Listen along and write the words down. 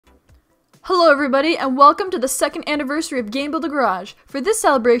Hello everybody, and welcome to the second anniversary of Game Builder Garage. For this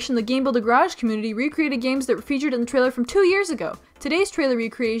celebration, the Game Builder Garage community recreated games that were featured in the trailer from 2 years ago. Today's trailer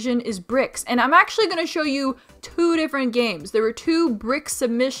recreation is Bricks, and I'm actually going to show you two different games. There were two Brick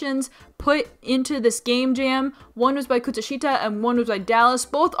submissions put into this game jam. One was by Kutsushita and one was by Dallas.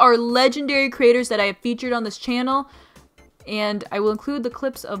 Both are legendary creators that I have featured on this channel, and I will include the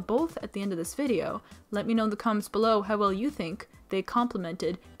clips of both at the end of this video. Let me know in the comments below how well you think they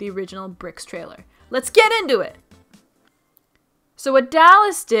complemented the original Bricks trailer. Let's get into it! So what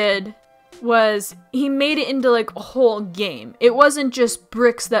Dallas did was he made it into like a whole game. It wasn't just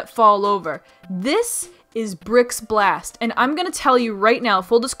bricks that fall over. This is Bricks Blast, and I'm gonna tell you right now,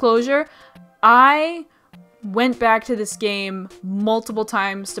 full disclosure, I went back to this game multiple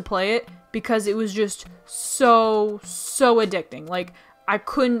times to play it because it was just so addicting. Like, I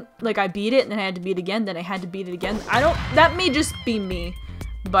couldn't, like, I beat it and then I had to beat it again, then I had to beat it again. That may just be me,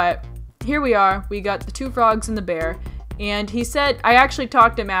 but here we are. We got the two frogs and the bear, and he said, I actually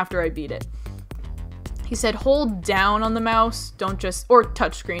talked to him after I beat it. He said, hold down on the mouse, don't just, or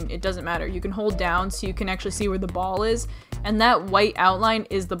touchscreen, it doesn't matter. You can hold down so you can actually see where the ball is, and that white outline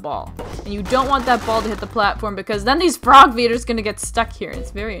is the ball. And you don't want that ball to hit the platform because then these frog feeders gonna get stuck here.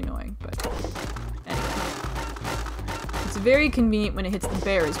 It's very annoying, but anyway. It's very convenient when it hits the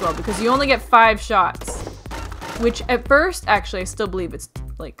bear as well because you only get 5 shots. Which at first, actually, I still believe it's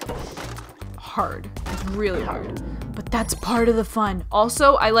like hard. It's really hard. But that's part of the fun.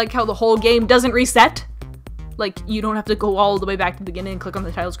 Also, I like how the whole game doesn't reset. Like, you don't have to go all the way back to the beginning and click on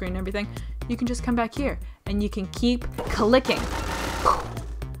the title screen and everything. You can just come back here and you can keep clicking.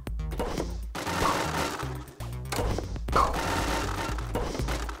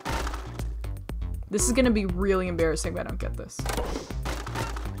 This is gonna be really embarrassing if I don't get this.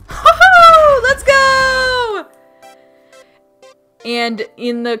 Let's go! And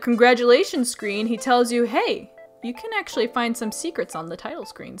in the congratulations screen, he tells you, hey, you can actually find some secrets on the title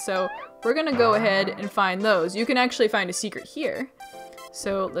screen. So we're gonna go ahead and find those. You can actually find a secret here.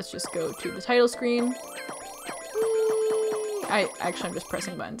 So let's just go to the title screen. I'm just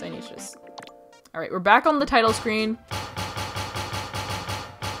pressing buttons. I need to just... Alright, we're back on the title screen.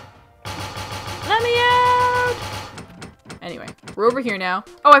 Let me out! Anyway, we're over here now.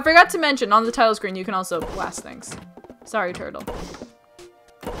 Oh, I forgot to mention, on the title screen, you can also blast things. Sorry, turtle.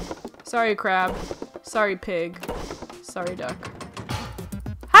 Sorry, crab. Sorry, pig. Sorry, duck.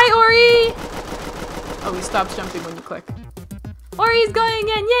 Hi, Ori! Oh, he stops jumping when you click. Ori's going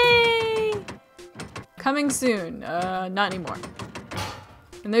again! Yay! Coming soon. Not anymore.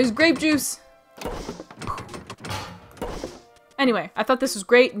 And there's grape juice! Anyway, I thought this was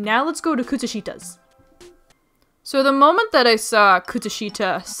great. Now let's go to Kutsushita's. So the moment that I saw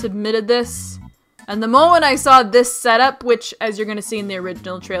Kutsushita submitted this, and the moment I saw this setup, which, as you're gonna see in the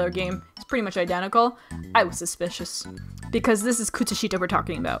original trailer game, is pretty much identical, I was suspicious. Because this is Kutsushita we're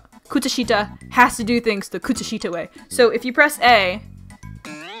talking about. Kutsushita has to do things the Kutsushita way. So if you press A,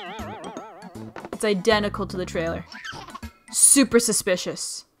 it's identical to the trailer. Super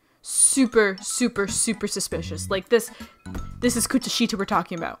suspicious. Super suspicious. Like, this is Kutsushita we're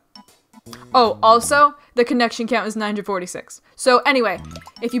talking about. Oh, also, the connection count is 946. So anyway,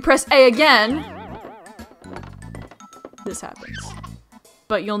 if you press A again, this happens.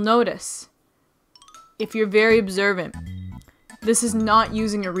 But you'll notice, if you're very observant, this is not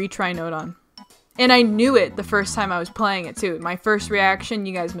using a retry node on. And I knew it the first time I was playing it too. My first reaction,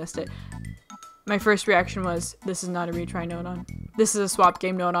 you guys missed it. My first reaction was, this is not a retry node on. This is a swap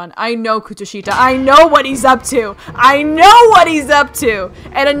game node on. I know Kutsushita. I know what he's up to. I know what he's up to.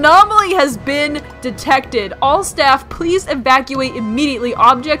 An anomaly has been detected. All staff, please evacuate immediately.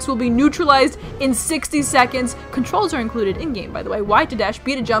 Objects will be neutralized in 60 seconds. Controls are included in-game, by the way. Y to dash,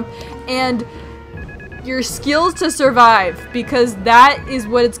 B to jump, and your skills to survive, because that is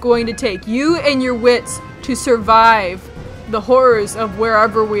what it's going to take. You and your wits to survive the horrors of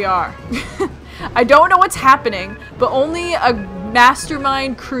wherever we are. I don't know what's happening, but only a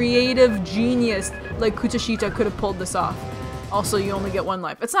mastermind, creative genius like Kutsushita could have pulled this off. Also, you only get 1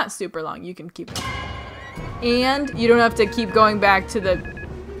 life. It's not super long. You can keep it. And you don't have to keep going back to the...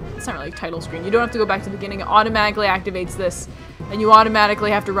 It's not really a title screen. You don't have to go back to the beginning. It automatically activates this, and you automatically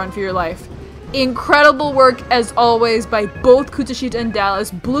have to run for your life. Incredible work, as always, by both Kutsushita and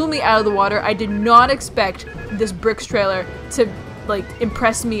Dallas. Blew me out of the water. I did not expect this Bricks trailer to, like,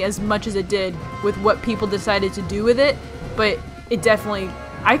 impress me as much as it did with what people decided to do with it, but it definitely,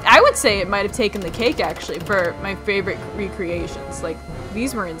 I would say it might have taken the cake, actually, for my favorite recreations. Like,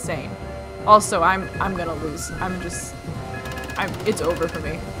 these were insane. Also, I'm gonna lose. It's over for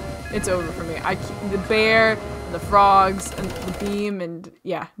me. It's over for me. The bear, the frogs, and the beam, and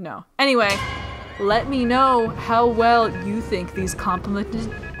yeah, no. Anyway, let me know how well you think these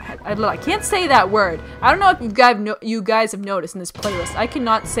complemented. I can't say that word. I don't know if you guys have noticed in this playlist, I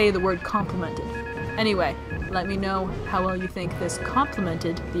cannot say the word complimented. Anyway, let me know how well you think this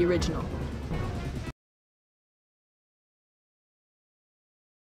complemented the original.